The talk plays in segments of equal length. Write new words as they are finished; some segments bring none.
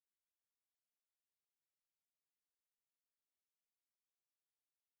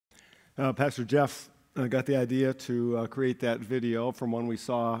Pastor Jeff got the idea to create that video from one we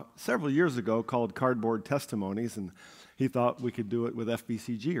saw several years ago called Cardboard Testimonies, and he thought we could do it with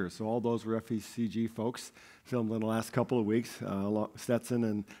FBCGers. So all those were FBCG folks filmed in the last couple of weeks. Stetson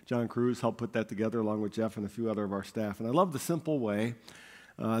and John Cruz helped put that together along with Jeff and a few other of our staff. And I love the simple way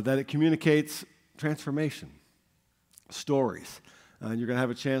that it communicates transformation, stories. And you're going to have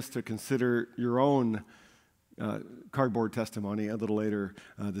a chance to consider your own cardboard testimony a little later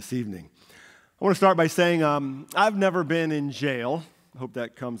this evening. I want to start by saying I've never been in jail. I hope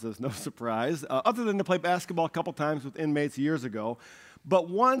that comes as no surprise, other than to play basketball a couple times with inmates years ago. But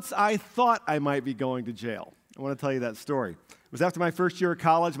once I thought I might be going to jail. I want to tell you that story. It was after my first year of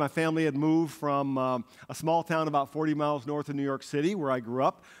college. My family had moved from a small town about 40 miles north of New York City, where I grew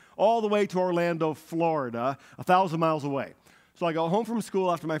up, all the way to Orlando, Florida, 1,000 miles away. So I go home from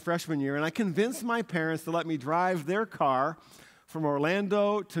school after my freshman year, and I convinced my parents to let me drive their car from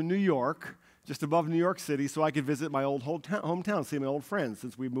Orlando to New York, just above New York City, so I could visit my old hometown, see my old friends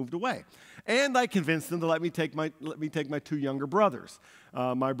since we moved away. And I convinced them to let me take my two younger brothers.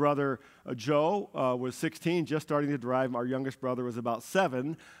 My brother Joe was 16, just starting to drive. Our youngest brother was about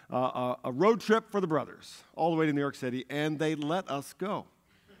 7. A road trip for the brothers, all the way to New York City, and they let us go.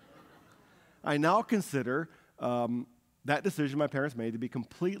 I now consider that decision my parents made to be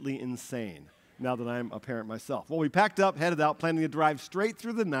completely insane, now that I'm a parent myself. Well, we packed up, headed out, planning to drive straight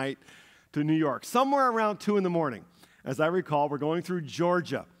through the night to New York, somewhere around 2 in the morning. As I recall, we're going through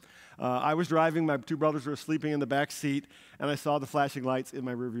Georgia. I was driving, my two brothers were sleeping in the back seat, and I saw the flashing lights in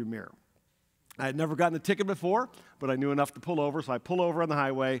my rearview mirror. I had never gotten a ticket before, but I knew enough to pull over, so I pull over on the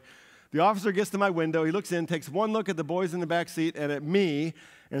highway. The officer gets to my window, he looks in, takes one look at the boys in the back seat and at me,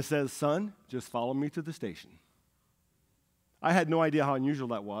 and says, "Son, just follow me to the station." I had no idea how unusual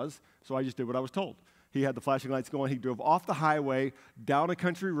that was, so I just did what I was told. He had the flashing lights going. He drove off the highway, down a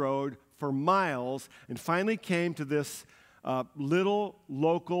country road for miles, and finally came to this little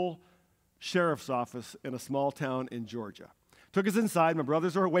local sheriff's office in a small town in Georgia. Took us inside. My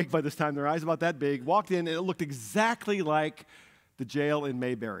brothers are awake by this time. Their eyes about that big. Walked in, and it looked exactly like the jail in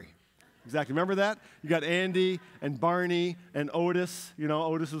Mayberry. Exactly. Remember that? You got Andy and Barney and Otis. You know,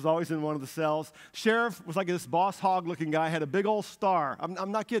 Otis was always in one of the cells. Sheriff was like this boss hog looking guy, had a big old star.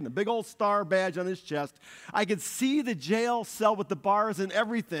 I'm not kidding. A big old star badge on his chest. I could see the jail cell with the bars and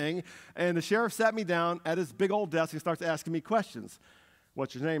everything. And the sheriff sat me down at his big old desk and starts asking me questions.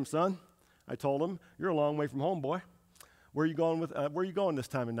 "What's your name, son?" I told him, "You're a long way from home, boy. Where are you going this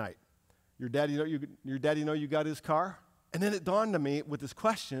time of night? Your daddy know you got his car?" And then it dawned on me with his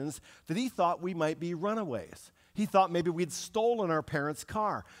questions that he thought we might be runaways. He thought maybe we'd stolen our parents'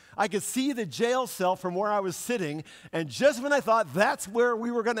 car. I could see the jail cell from where I was sitting, and just when I thought that's where we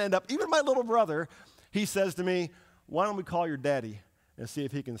were going to end up, even my little brother, he says to me, "Why don't we call your daddy and see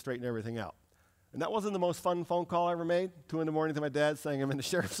if he can straighten everything out?" And that wasn't the most fun phone call I ever made, 2 in the morning to my dad saying I'm in the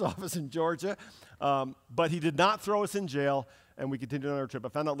sheriff's office in Georgia. But he did not throw us in jail, and we continued on our trip. I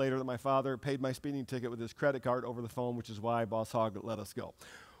found out later that my father paid my speeding ticket with his credit card over the phone, which is why Boss Hogg let us go.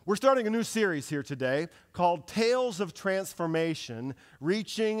 We're starting a new series here today called Tales of Transformation,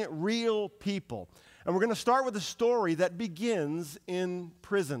 Reaching Real People. And we're going to start with a story that begins in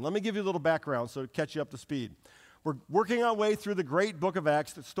prison. Let me give you a little background so to catch you up to speed. We're working our way through the great book of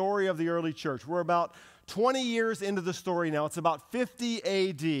Acts, the story of the early church. We're about 20 years into the story now. It's about 50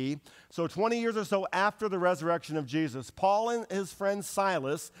 A.D., so 20 years or so after the resurrection of Jesus. Paul and his friend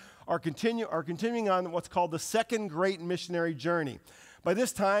Silas are continuing on what's called the second great missionary journey. By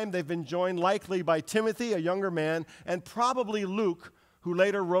this time, they've been joined likely by Timothy, a younger man, and probably Luke, who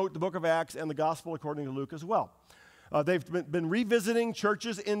later wrote the book of Acts and the gospel according to Luke as well. They've been revisiting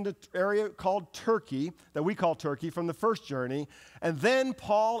churches in the area called Turkey, that we call Turkey, from the first journey. And then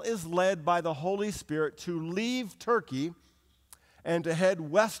Paul is led by the Holy Spirit to leave Turkey and to head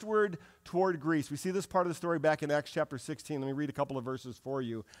westward toward Greece. We see this part of the story back in Acts chapter 16. Let me read a couple of verses for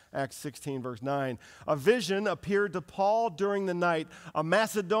you. Acts 16, verse 9. "A vision appeared to Paul during the night. A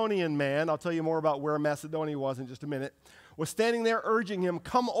Macedonian man," I'll tell you more about where Macedonia was in just a minute, "was standing there urging him,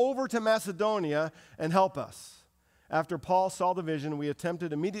 'Come over to Macedonia and help us.' After Paul saw the vision, we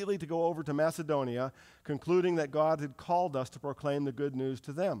attempted immediately to go over to Macedonia, concluding that God had called us to proclaim the good news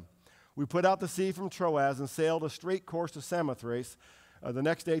to them. We put out to sea from Troas and sailed a straight course to Samothrace, the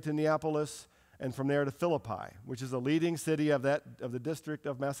next day to Neapolis, and from there to Philippi, which is a leading city of the district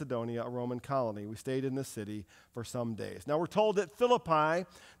of Macedonia, a Roman colony. We stayed in this city for some days." Now we're told that Philippi,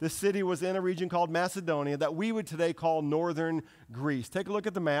 this city, was in a region called Macedonia that we would today call northern Greece. Take a look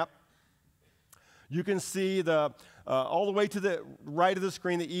at the map. You can see all the way to the right of the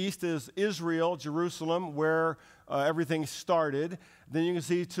screen, the east is Israel, Jerusalem, where everything started. Then you can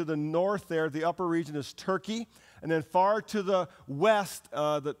see to the north there, the upper region is Turkey. And then far to the west,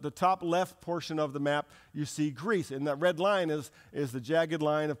 the top left portion of the map, you see Greece. And that red line is the jagged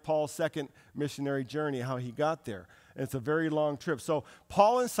line of Paul's second missionary journey, how he got there. And it's a very long trip. So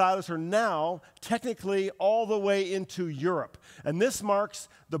Paul and Silas are now technically all the way into Europe. And this marks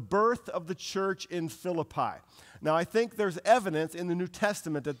the birth of the church in Philippi. Now, I think there's evidence in the New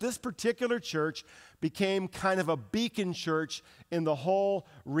Testament that this particular church became kind of a beacon church in the whole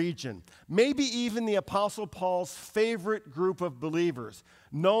region. Maybe even the Apostle Paul's favorite group of believers,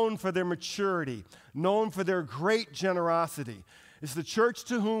 known for their maturity, known for their great generosity. It's the church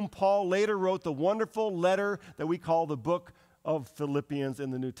to whom Paul later wrote the wonderful letter that we call the book of Philippians in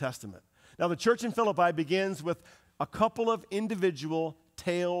the New Testament. Now, the church in Philippi begins with a couple of individual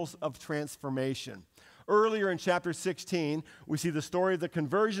tales of transformation. Earlier in chapter 16, we see the story of the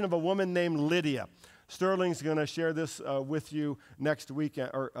conversion of a woman named Lydia. Sterling's going to share this with you next week,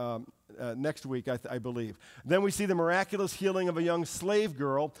 I believe. Then we see the miraculous healing of a young slave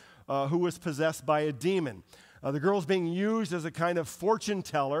girl who was possessed by a demon. The girl's being used as a kind of fortune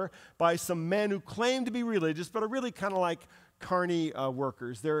teller by some men who claim to be religious, but are really kind of like carny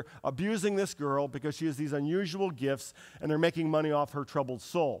workers. They're abusing this girl because she has these unusual gifts, and they're making money off her troubled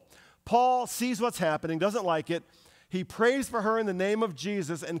soul. Paul sees what's happening, doesn't like it. He prays for her in the name of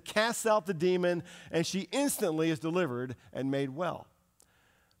Jesus and casts out the demon, and she instantly is delivered and made well.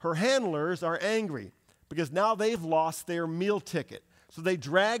 Her handlers are angry because now they've lost their meal ticket. So they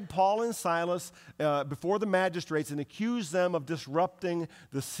drag Paul and Silas before the magistrates and accuse them of disrupting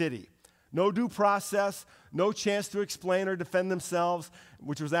the city. No due process, no chance to explain or defend themselves,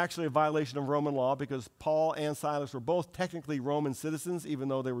 which was actually a violation of Roman law because Paul and Silas were both technically Roman citizens, even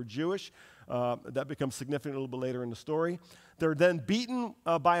though they were Jewish. That becomes significant a little bit later in the story. They're then beaten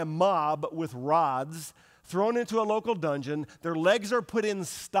by a mob with rods, thrown into a local dungeon. Their legs are put in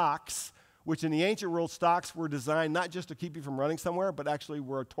stocks, which in the ancient world, stocks were designed not just to keep you from running somewhere, but actually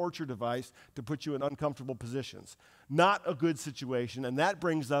were a torture device to put you in uncomfortable positions. Not a good situation, and that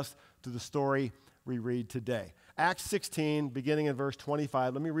brings us to the story we read today. Acts 16, beginning in verse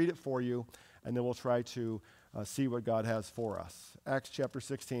 25. Let me read it for you, and then we'll try to see what God has for us. Acts chapter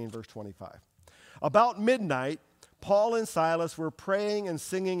 16, verse 25. About midnight, Paul and Silas were praying and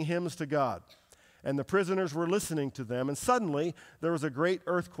singing hymns to God, and the prisoners were listening to them, and suddenly there was a great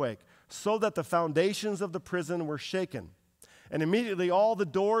earthquake, so that the foundations of the prison were shaken. And immediately all the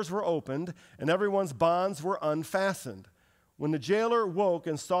doors were opened, and everyone's bonds were unfastened. When the jailer woke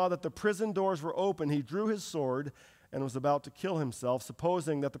and saw that the prison doors were open, he drew his sword and was about to kill himself,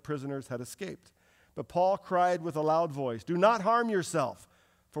 supposing that the prisoners had escaped. But Paul cried with a loud voice, "Do not harm yourself,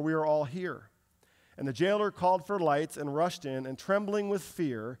 for we are all here." And the jailer called for lights and rushed in, and trembling with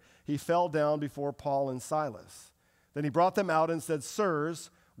fear, he fell down before Paul and Silas. Then he brought them out and said,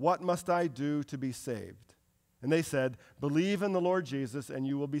 "Sirs, what must I do to be saved?" And they said, "Believe in the Lord Jesus, and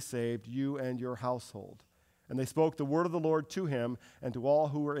you will be saved, you and your household." And they spoke the word of the Lord to him and to all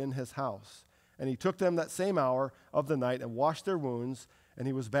who were in his house. And he took them that same hour of the night and washed their wounds, and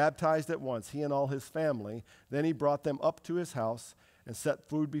he was baptized at once, he and all his family. Then he brought them up to his house and set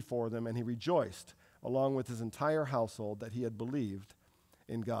food before them, and he rejoiced, along with his entire household, that he had believed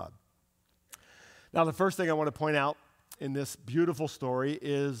in God. Now, the first thing I want to point out in this beautiful story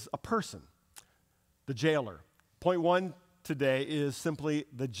is a person, the jailer. Point one today is simply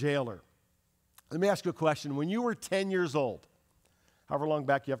the jailer. Let me ask you a question. When you were 10 years old, however long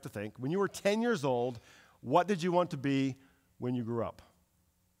back you have to think, when you were 10 years old, what did you want to be when you grew up?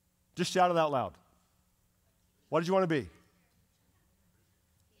 Just shout it out loud. What did you want to be?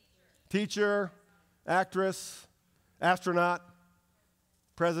 Teacher, actress, astronaut,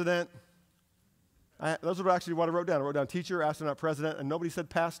 president. Those are actually what I wrote down. I wrote down teacher, astronaut, president, and nobody said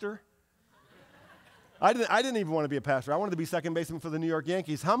pastor. I didn't even want to be a pastor. I wanted to be second baseman for the New York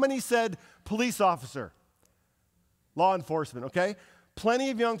Yankees. How many said police officer? Law enforcement, okay?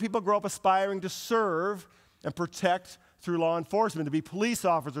 Plenty of young people grow up aspiring to serve and protect through law enforcement, to be police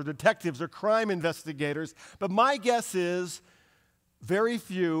officers, detectives, or crime investigators. But my guess is very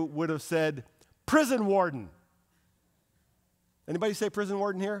few would have said prison warden. Anybody say prison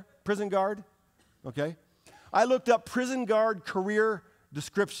warden here? Prison guard? Okay. I looked up prison guard career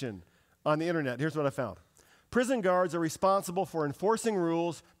description on the internet. Here's what I found. Prison guards are responsible for enforcing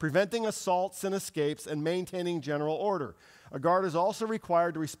rules, preventing assaults and escapes, and maintaining general order. A guard is also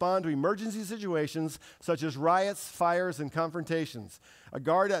required to respond to emergency situations such as riots, fires, and confrontations. A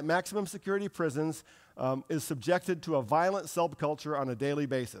guard at maximum security prisons is subjected to a violent subculture on a daily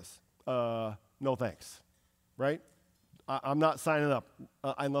basis. no thanks, right? I'm not signing up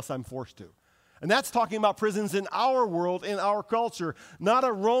unless I'm forced to. And that's talking about prisons in our world, in our culture, not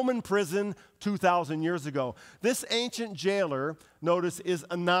a Roman prison 2,000 years ago. This ancient jailer, notice, is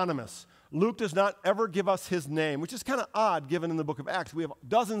anonymous. Luke does not ever give us his name, which is kind of odd given in the book of Acts. We have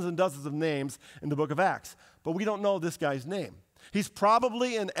dozens and dozens of names in the book of Acts, but we don't know this guy's name. He's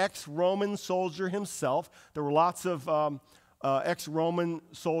probably an ex-Roman soldier himself. There were lots of ex-Roman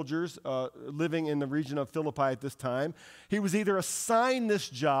soldiers living in the region of Philippi at this time. He was either assigned this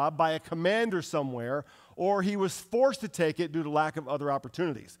job by a commander somewhere, or he was forced to take it due to lack of other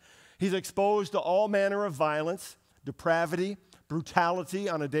opportunities. He's exposed to all manner of violence, depravity, brutality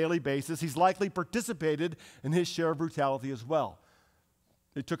on a daily basis. He's likely participated in his share of brutality as well.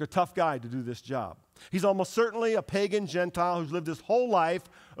 It took a tough guy to do this job. He's almost certainly a pagan Gentile who's lived his whole life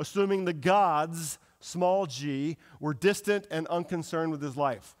assuming the gods, small g, were distant and unconcerned with his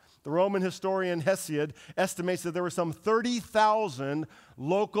life. The Roman historian Hesiod estimates that there were some 30,000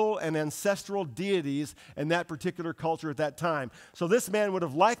 local and ancestral deities in that particular culture at that time. So this man would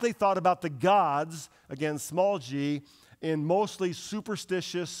have likely thought about the gods, again, small g, in mostly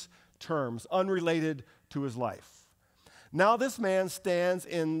superstitious terms, unrelated to his life. Now this man stands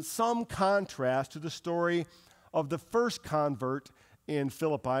in some contrast to the story of the first convert in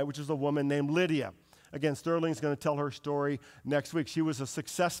Philippi, which is a woman named Lydia. Again, Sterling's going to tell her story next week. She was a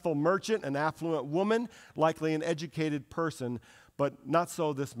successful merchant, an affluent woman, likely an educated person, but not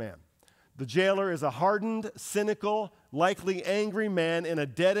so this man. The jailer is a hardened, cynical, likely angry man in a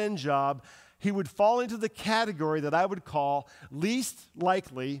dead-end job. He would fall into the category that I would call least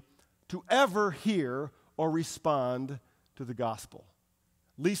likely to ever hear or respond to the gospel.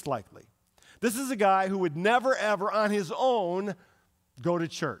 Least likely. This is a guy who would never, ever on his own go to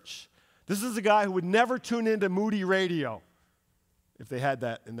church. This is a guy who would never tune into Moody Radio, if they had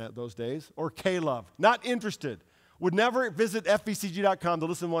that in those days, or K-Love. Not interested. Would never visit FBCG.com to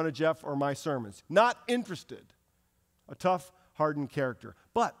listen to one of Jeff or my sermons. Not interested. A tough, hardened character.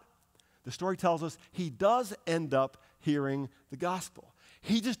 But the story tells us he does end up hearing the gospel.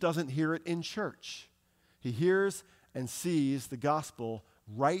 He just doesn't hear it in church. He hears and sees the gospel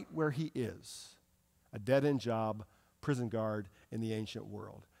right where he is. A dead-end job, prison guard in the ancient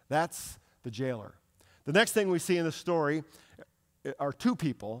world. That's the jailer. The next thing we see in the story are two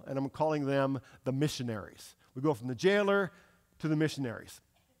people, and I'm calling them the missionaries. We go from the jailer to the missionaries.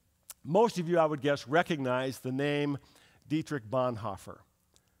 Most of you, I would guess, recognize the name Dietrich Bonhoeffer.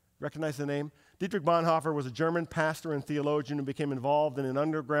 Recognize the name? Dietrich Bonhoeffer was a German pastor and theologian who became involved in an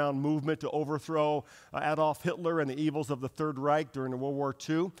underground movement to overthrow Adolf Hitler and the evils of the Third Reich during World War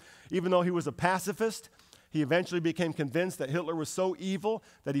II. Even though he was a pacifist, he eventually became convinced that Hitler was so evil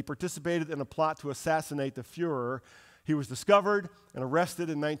that he participated in a plot to assassinate the Fuhrer. He was discovered and arrested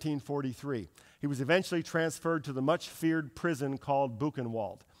in 1943. He was eventually transferred to the much-feared prison called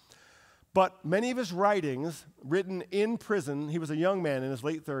Buchenwald. But many of his writings, written in prison, he was a young man in his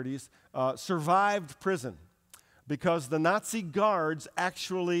late 30s, survived prison because the Nazi guards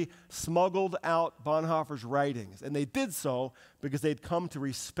actually smuggled out Bonhoeffer's writings. And they did so because they'd come to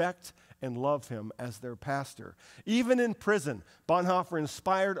respect and love him as their pastor. Even in prison, Bonhoeffer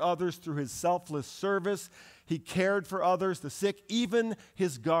inspired others through his selfless service. He cared for others, the sick, even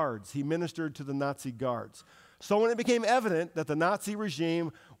his guards. He ministered to the Nazi guards. So when it became evident that the Nazi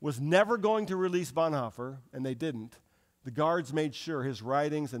regime was never going to release Bonhoeffer, and they didn't, the guards made sure his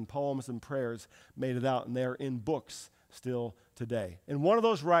writings and poems and prayers made it out, and they're in books still today. In one of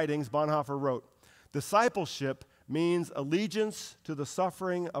those writings, Bonhoeffer wrote, "Discipleship means allegiance to the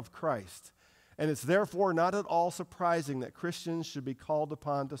suffering of Christ, and it's therefore not at all surprising that Christians should be called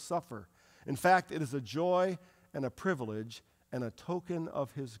upon to suffer. In fact, it is a joy and a privilege and a token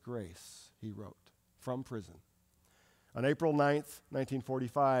of his grace," he wrote, from prison. On April 9th,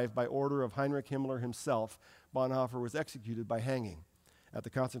 1945, by order of Heinrich Himmler himself, Bonhoeffer was executed by hanging at the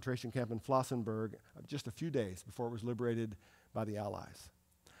concentration camp in Flossenburg just a few days before it was liberated by the Allies.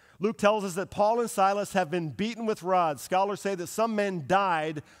 Luke tells us that Paul and Silas have been beaten with rods. Scholars say that some men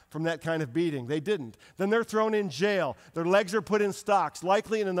died from that kind of beating. They didn't. Then they're thrown in jail. Their legs are put in stocks,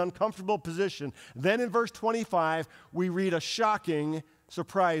 likely in an uncomfortable position. Then in verse 25, we read a shocking,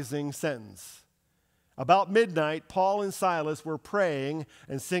 surprising sentence. About midnight, Paul and Silas were praying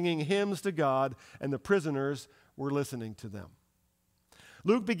and singing hymns to God, and the prisoners were listening to them.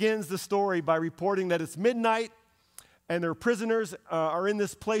 Luke begins the story by reporting that it's midnight, and their prisoners are in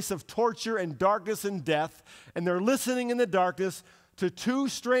this place of torture and darkness and death, and they're listening in the darkness to two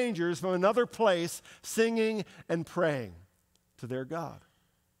strangers from another place singing and praying to their God.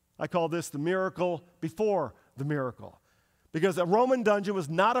 I call this the miracle before the miracle. because a Roman dungeon was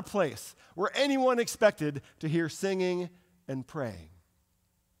not a place where anyone expected to hear singing and praying.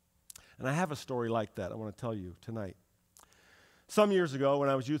 And I have a story like that I want to tell you tonight. Some years ago, when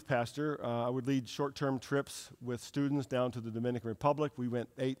I was youth pastor, I would lead short-term trips with students down to the Dominican Republic. We went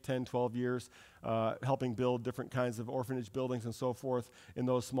 8, 10, 12 years helping build different kinds of orphanage buildings and so forth in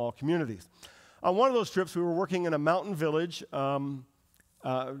those small communities. On one of those trips, we were working in a mountain village,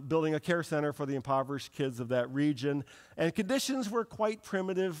 building a care center for the impoverished kids of that region, and conditions were quite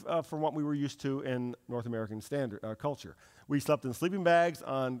primitive from what we were used to in North American standard culture. We slept in sleeping bags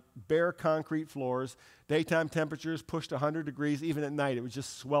on bare concrete floors. Daytime temperatures pushed 100 degrees. Even at night, it was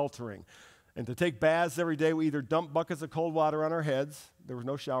just sweltering. And to take baths every day, we either dumped buckets of cold water on our heads, there was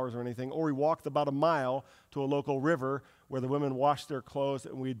no showers or anything, or we walked about a mile to a local river where the women washed their clothes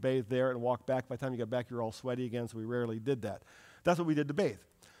and we'd bathe there and walk back. By the time you got back, you were all sweaty again, so we rarely did that. That's what we did to bathe.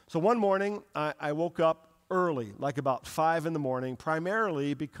 So one morning, I woke up early, like about 5 in the morning,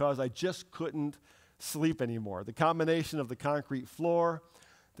 primarily because I just couldn't sleep anymore. The combination of the concrete floor,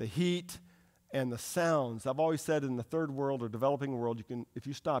 the heat, and the sounds. I've always said in the third world or developing world, if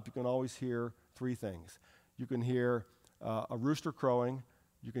you stop, you can always hear 3 things. You can hear a rooster crowing,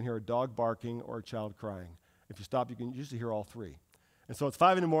 you can hear a dog barking, or a child crying. If you stop, you can usually hear all 3. And so it's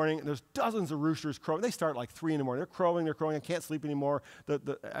 5 in the morning, and there's dozens of roosters crowing. They start like 3 in the morning. They're crowing, I can't sleep anymore.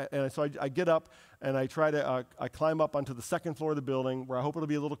 And so I get up, and I climb up onto the second floor of the building, where I hope it'll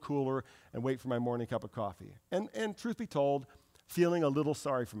be a little cooler, and wait for my morning cup of coffee. And truth be told, feeling a little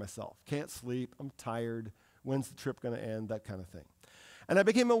sorry for myself. Can't sleep, I'm tired, when's the trip going to end, that kind of thing. And I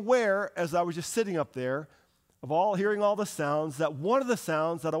became aware, as I was just sitting up there, of hearing all the sounds, that one of the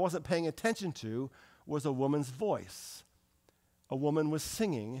sounds that I wasn't paying attention to was a woman's voice. A woman was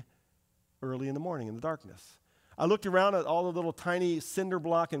singing early in the morning in the darkness. I looked around at all the little tiny cinder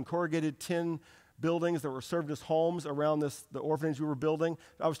block and corrugated tin buildings that were served as homes around the orphanage we were building.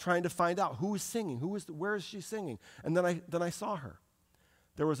 I was trying to find out who was singing, where is she singing? And then I saw her.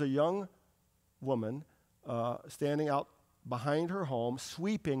 There was a young woman standing out behind her home,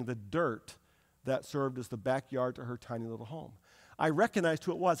 sweeping the dirt that served as the backyard to her tiny little home. I recognized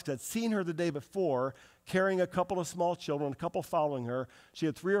who it was because I'd seen her the day before carrying a couple of small children, a couple following her. She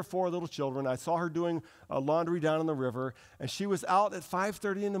had 3 or 4 little children. I saw her doing laundry down in the river, and she was out at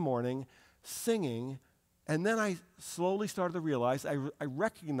 5:30 in the morning singing, and then I slowly started to realize I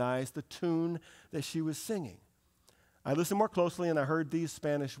recognized the tune that she was singing. I listened more closely, and I heard these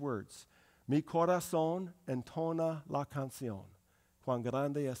Spanish words, Mi corazón entona la canción, cuán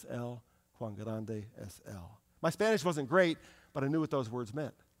grande es él, cuán grande es él. My Spanish wasn't great, but I knew what those words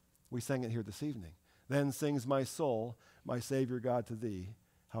meant. We sang it here this evening. Then sings my soul, my Savior God, to thee,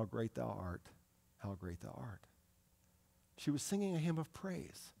 how great thou art, how great thou art. She was singing a hymn of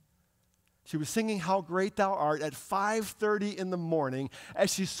praise. She was singing how great thou art at 5:30 in the morning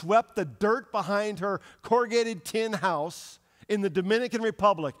as she swept the dirt behind her corrugated tin house in the Dominican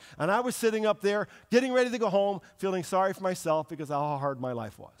Republic. And I was sitting up there getting ready to go home, feeling sorry for myself because of how hard my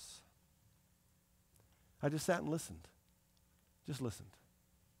life was. I just sat and listened. Just listened.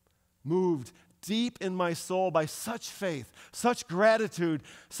 Moved deep in my soul by such faith, such gratitude,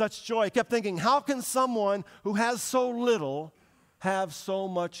 such joy. I kept thinking, how can someone who has so little have so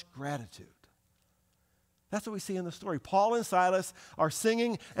much gratitude? That's what we see in the story. Paul and Silas are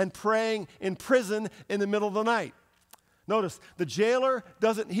singing and praying in prison in the middle of the night. Notice, the jailer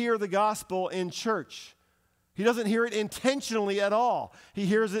doesn't hear the gospel in church. He doesn't hear it intentionally at all. He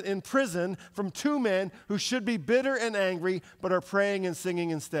hears it in prison from 2 men who should be bitter and angry, but are praying and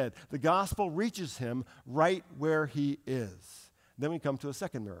singing instead. The gospel reaches him right where he is. Then we come to a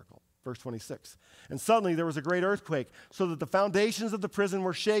second miracle, verse 26. And suddenly there was a great earthquake, so that the foundations of the prison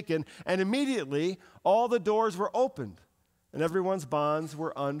were shaken, and immediately all the doors were opened, and everyone's bonds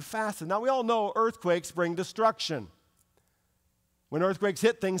were unfastened. Now we all know earthquakes bring destruction. When earthquakes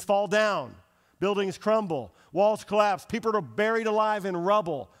hit, things fall down. Buildings crumble, walls collapse, people are buried alive in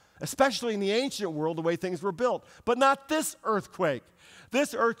rubble, especially in the ancient world, the way things were built. But not this earthquake.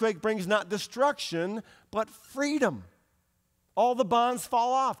 This earthquake brings not destruction, but freedom. All the bonds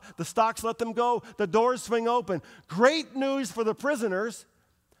fall off. The stocks let them go. The doors swing open. Great news for the prisoners,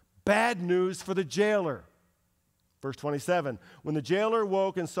 bad news for the jailer. Verse 27, when the jailer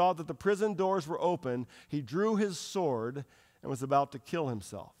woke and saw that the prison doors were open, he drew his sword and was about to kill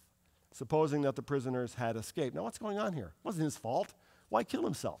himself, supposing that the prisoners had escaped. Now, what's going on here? It wasn't his fault. Why kill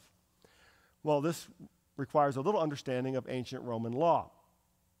himself? Well, this requires a little understanding of ancient Roman law.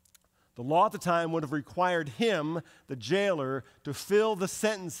 The law at the time would have required him, the jailer, to fill the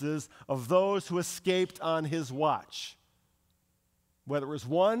sentences of those who escaped on his watch. Whether it was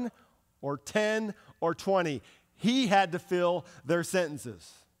 1 or 10 or 20, He had to fill their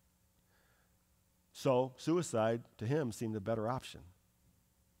sentences. So suicide to him seemed a better option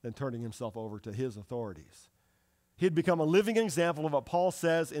than turning himself over to his authorities. He had become a living example of what Paul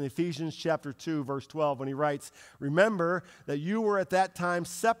says in Ephesians chapter 2, verse 12, when he writes, "Remember that you were at that time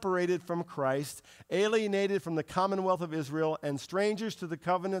separated from Christ, alienated from the commonwealth of Israel, and strangers to the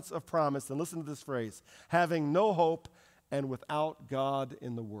covenants of promise." And listen to this phrase, "having no hope and without God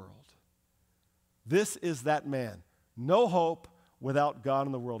in the world." This is that man. No hope without God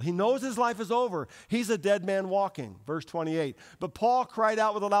in the world. He knows his life is over. He's a dead man walking. Verse 28. But Paul cried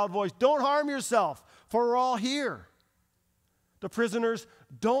out with a loud voice, "Don't harm yourself, for we're all here." The prisoners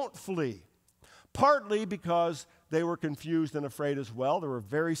don't flee, partly because they were confused and afraid as well. There were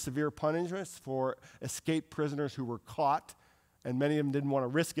very severe punishments for escaped prisoners who were caught, and many of them didn't want to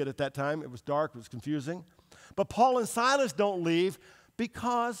risk it at that time. It was dark, it was confusing. But Paul and Silas don't leave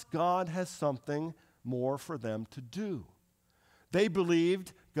because God has something more for them to do. They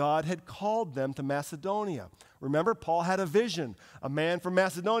believed God had called them to Macedonia. Remember, Paul had a vision, a man from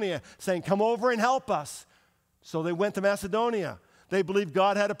Macedonia saying, "Come over and help us." So they went to Macedonia. They believed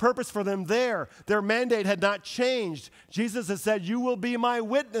God had a purpose for them there. Their mandate had not changed. Jesus had said, "You will be my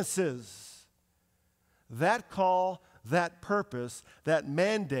witnesses." That call, that purpose, that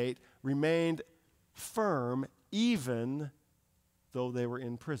mandate remained firm even though they were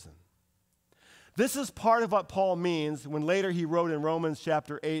in prison. This is part of what Paul means when later he wrote in Romans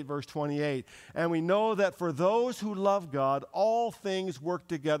chapter 8, verse 28, "And we know that for those who love God, all things work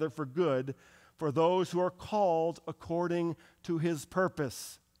together for good, for those who are called according to his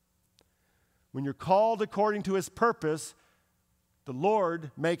purpose." When you're called according to his purpose, the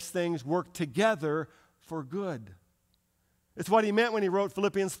Lord makes things work together for good. It's what he meant when he wrote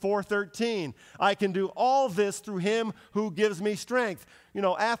Philippians 4:13. "I can do all this through him who gives me strength." You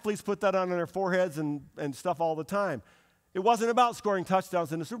know, athletes put that on their foreheads and stuff all the time. It wasn't about scoring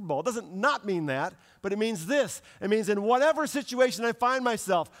touchdowns in the Super Bowl. It doesn't not mean that, but it means this. It means in whatever situation I find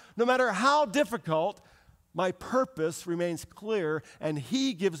myself, no matter how difficult, my purpose remains clear and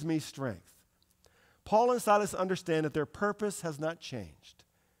he gives me strength. Paul and Silas understand that their purpose has not changed,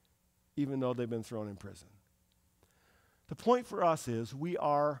 even though they've been thrown in prison. The point for us is we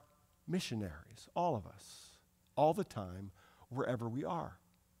are missionaries, all of us, all the time, wherever we are.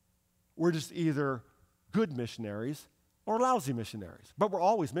 We're just either good missionaries or lousy missionaries, but we're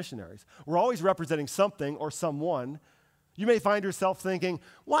always missionaries. We're always representing something or someone. You may find yourself thinking,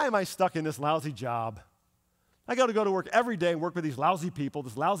 "Why am I stuck in this lousy job? I got to go to work every day and work with these lousy people,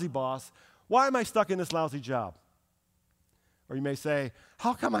 this lousy boss. Why am I stuck in this lousy job?" Or you may say,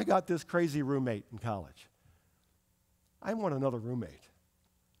 "How come I got this crazy roommate in college? I want another roommate."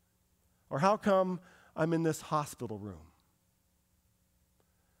 Or how come I'm in this hospital room?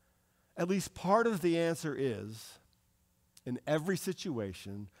 At least part of the answer is, in every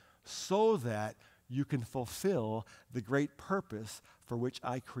situation, so that you can fulfill the great purpose for which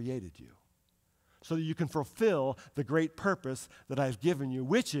I created you. So that you can fulfill the great purpose that I've given you,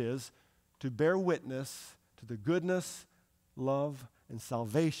 which is to bear witness to the goodness, love, and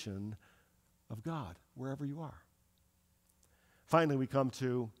salvation of God, wherever you are. Finally, we come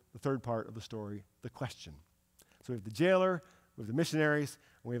to the third part of the story, the question. So we have the jailer, we have the missionaries,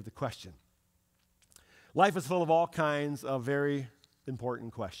 and we have the question. Life is full of all kinds of very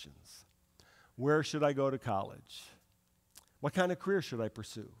important questions. Where should I go to college? What kind of career should I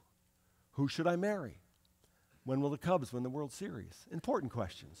pursue? Who should I marry? When will the Cubs win the World Series? Important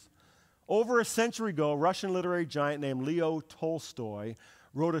questions. Over a century ago, a Russian literary giant named Leo Tolstoy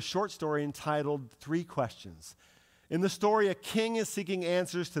wrote a short story entitled 3 Questions. In the story, a king is seeking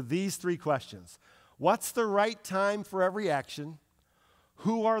answers to these 3 questions. What's the right time for every action?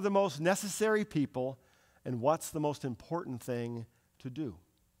 Who are the most necessary people? And what's the most important thing to do?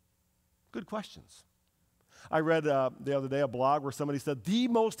 Good questions. I read the other day a blog where somebody said the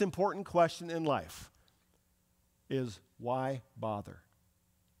most important question in life is why bother?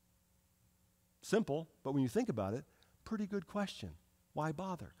 Simple, but when you think about it, pretty good question. Why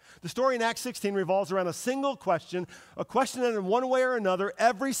bother? The story in Acts 16 revolves around a single question, a question that in one way or another,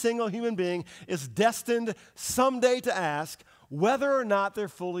 every single human being is destined someday to ask, whether or not they're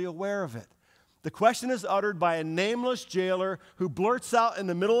fully aware of it. The question is uttered by a nameless jailer who blurts out in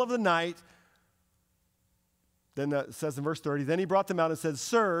the middle of the night. Then it says in verse 30, then he brought them out and said,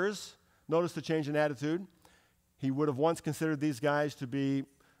 "Sirs," notice the change in attitude. He would have once considered these guys to be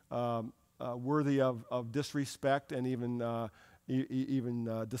worthy of disrespect and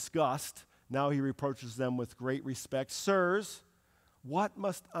even disgust. Now he reproaches them with great respect. "Sirs, what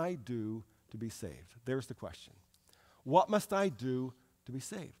must I do to be saved?" There's the question. What must I do to be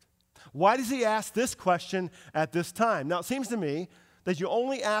saved? Why does he ask this question at this time? Now, it seems to me that you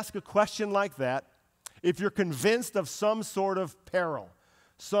only ask a question like that if you're convinced of some sort of peril,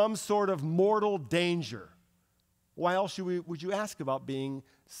 some sort of mortal danger. Why else would you ask about being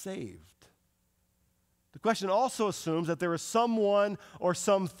saved? The question also assumes that there is someone or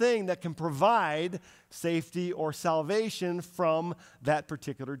something that can provide safety or salvation from that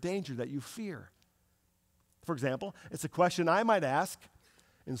particular danger that you fear. For example, it's a question I might ask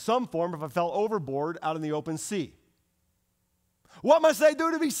in some form if I fell overboard out in the open sea. What must I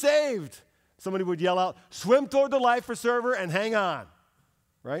do to be saved? Somebody would yell out, swim toward the life preserver and hang on,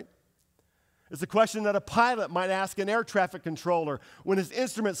 right? It's a question that a pilot might ask an air traffic controller when his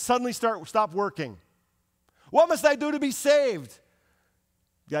instruments suddenly stop working. What must I do to be saved?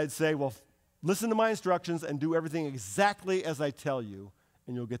 The guy'd say, well, listen to my instructions and do everything exactly as I tell you,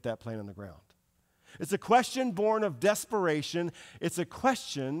 and you'll get that plane on the ground. It's a question born of desperation. It's a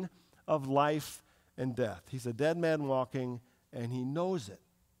question of life and death. He's a dead man walking, and he knows it.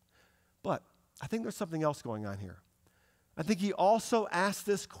 But I think there's something else going on here. I think he also asked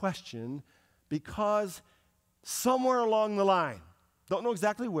this question because somewhere along the line, don't know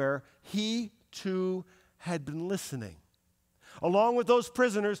exactly where, he too had been listening. Along with those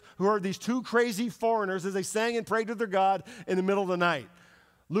prisoners who heard these two crazy foreigners as they sang and prayed to their God in the middle of the night.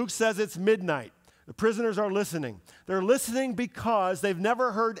 Luke says it's midnight. The prisoners are listening. They're listening because they've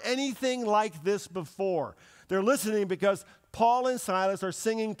never heard anything like this before. They're listening because Paul and Silas are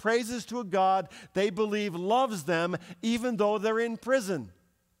singing praises to a God they believe loves them even though they're in prison.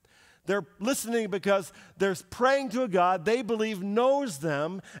 They're listening because they're praying to a God they believe knows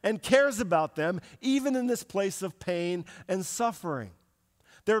them and cares about them, even in this place of pain and suffering.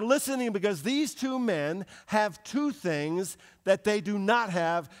 They're listening because these two men have two things that they do not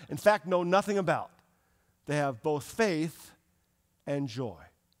have, in fact, know nothing about. They have both faith and joy.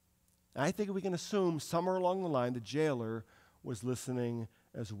 And I think we can assume somewhere along the line the jailer was listening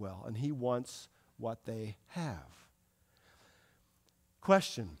as well, and he wants what they have.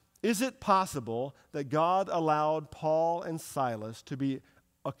 Question. Is it possible that God allowed Paul and Silas to be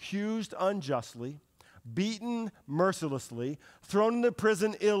accused unjustly, beaten mercilessly, thrown into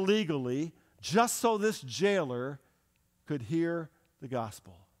prison illegally, just so this jailer could hear the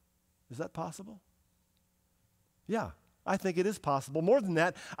gospel? Is that possible? Yeah, I think it is possible. More than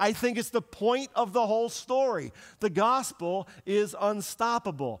that, I think it's the point of the whole story. The gospel is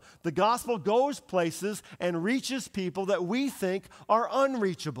unstoppable. The gospel goes places and reaches people that we think are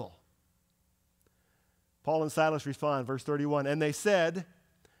unreachable. Paul and Silas respond, verse 31, and they said,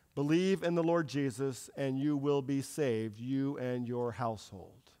 believe in the Lord Jesus and you will be saved, you and your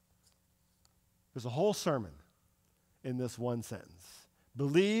household. There's a whole sermon in this one sentence.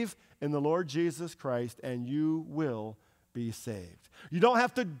 Believe in the Lord Jesus Christ and you will be saved. You don't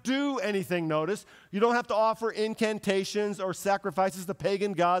have to do anything, notice. You don't have to offer incantations or sacrifices to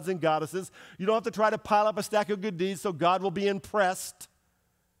pagan gods and goddesses. You don't have to try to pile up a stack of good deeds so God will be impressed.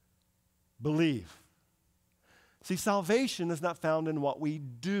 Believe. See, salvation is not found in what we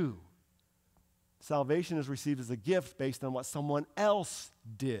do. Salvation is received as a gift based on what someone else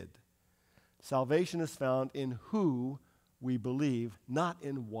did. Salvation is found in who we believe, not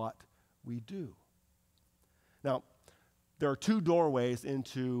in what we do. Now, there are two doorways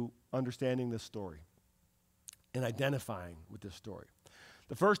into understanding this story and identifying with this story.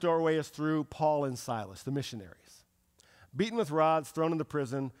 The first doorway is through Paul and Silas, the missionaries. Beaten with rods, thrown into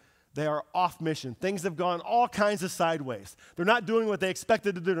prison, they are off mission. Things have gone all kinds of sideways. They're not doing what they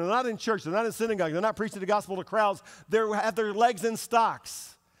expected to do. They're not in church. They're not in synagogue. They're not preaching the gospel to crowds. They have their legs in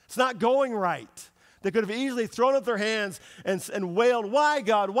stocks. It's not going right. They could have easily thrown up their hands and wailed, why,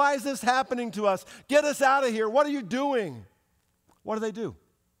 God? Why is this happening to us? Get us out of here. What are you doing? What do?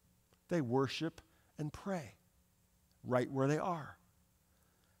 They worship and pray right where they are.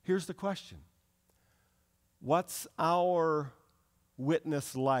 Here's the question. What's our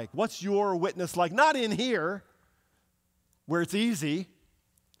witness like? What's your witness like? Not in here, where it's easy.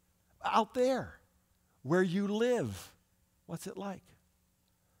 Out there, where you live. What's it like?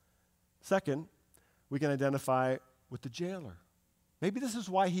 Second, we can identify with the jailer. Maybe this is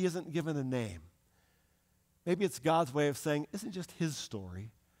why he isn't given a name. Maybe it's God's way of saying, it isn't just his story,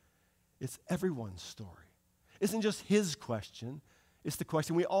 it's everyone's story. It isn't just his question, it's the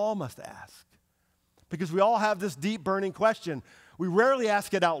question we all must ask. Because we all have this deep burning question. We rarely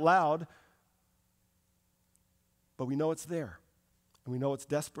ask it out loud, but we know it's there. And we know it's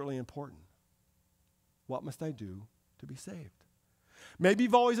desperately important. What must I do to be saved? Maybe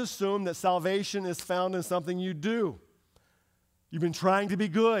you've always assumed that salvation is found in something you do. You've been trying to be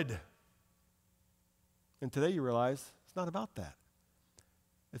good. And today you realize it's not about that.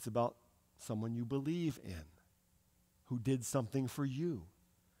 It's about someone you believe in, who did something for you.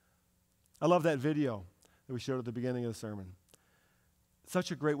 I love that video that we showed at the beginning of the sermon.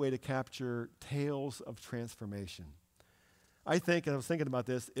 Such a great way to capture tales of transformation. I think, and I was thinking about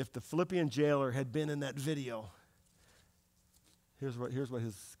this, if the Philippian jailer had been in that video, here's what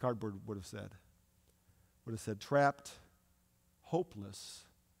his cardboard would have said. Would have said, trapped, hopeless,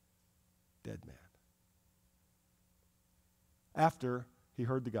 dead man. After he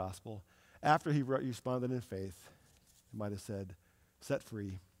heard the gospel, after he responded in faith, he might have said, set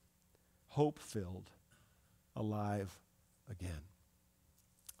free, hope-filled, alive again.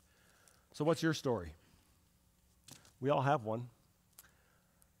 So what's your story? We all have one.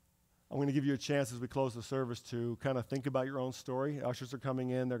 I'm going to give you a chance as we close the service to kind of think about your own story. Ushers are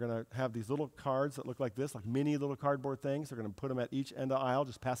coming in. They're going to have these little cards that look like this, like mini little cardboard things. They're going to put them at each end of the aisle,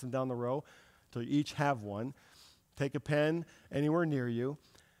 just pass them down the row until you each have one. Take a pen anywhere near you.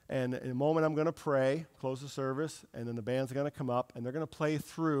 And in a moment, I'm going to pray, close the service, and then the band's going to come up, and they're going to play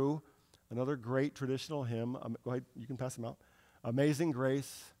through another great traditional hymn. Go ahead, you can pass them out. Amazing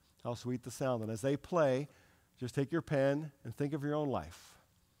Grace, how sweet the sound. And as they play, just take your pen and think of your own life.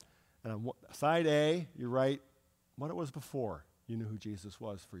 And on side A, you write what it was before you knew who Jesus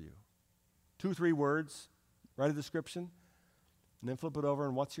was for you. 2, 3 words, write a description, and then flip it over,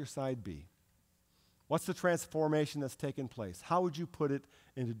 and what's your side B? What's the transformation that's taken place? How would you put it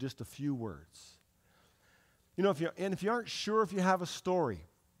into just a few words? You know, if you aren't sure if you have a story,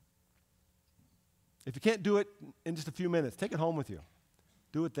 if you can't do it in just a few minutes, take it home with you.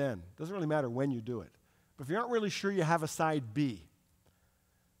 Do it then. It doesn't really matter when you do it. But if you aren't really sure you have a side B,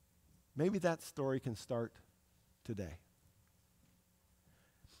 maybe that story can start today.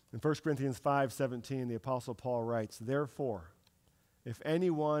 In 1 Corinthians 5:17, the Apostle Paul writes, therefore, if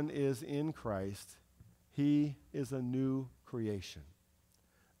anyone is in Christ, he is a new creation.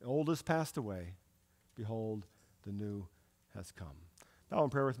 The old has passed away. Behold, the new has come. Bow in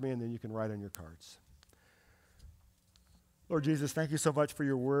prayer with me, and then you can write on your cards. Lord Jesus, thank you so much for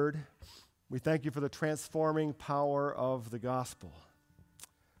your word. We thank you for the transforming power of the gospel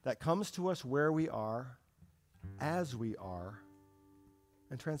that comes to us where we are, as we are,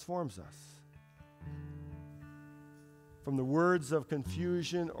 and transforms us. From the words of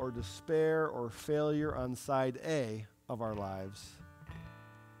confusion or despair or failure on side A of our lives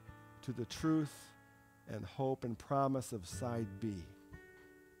to the truth and hope and promise of side B.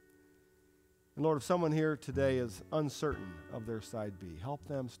 And Lord, if someone here today is uncertain of their side B, help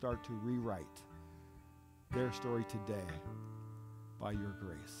them start to rewrite their story today by your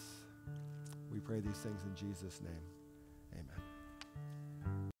grace. We pray these things in Jesus' name. Amen.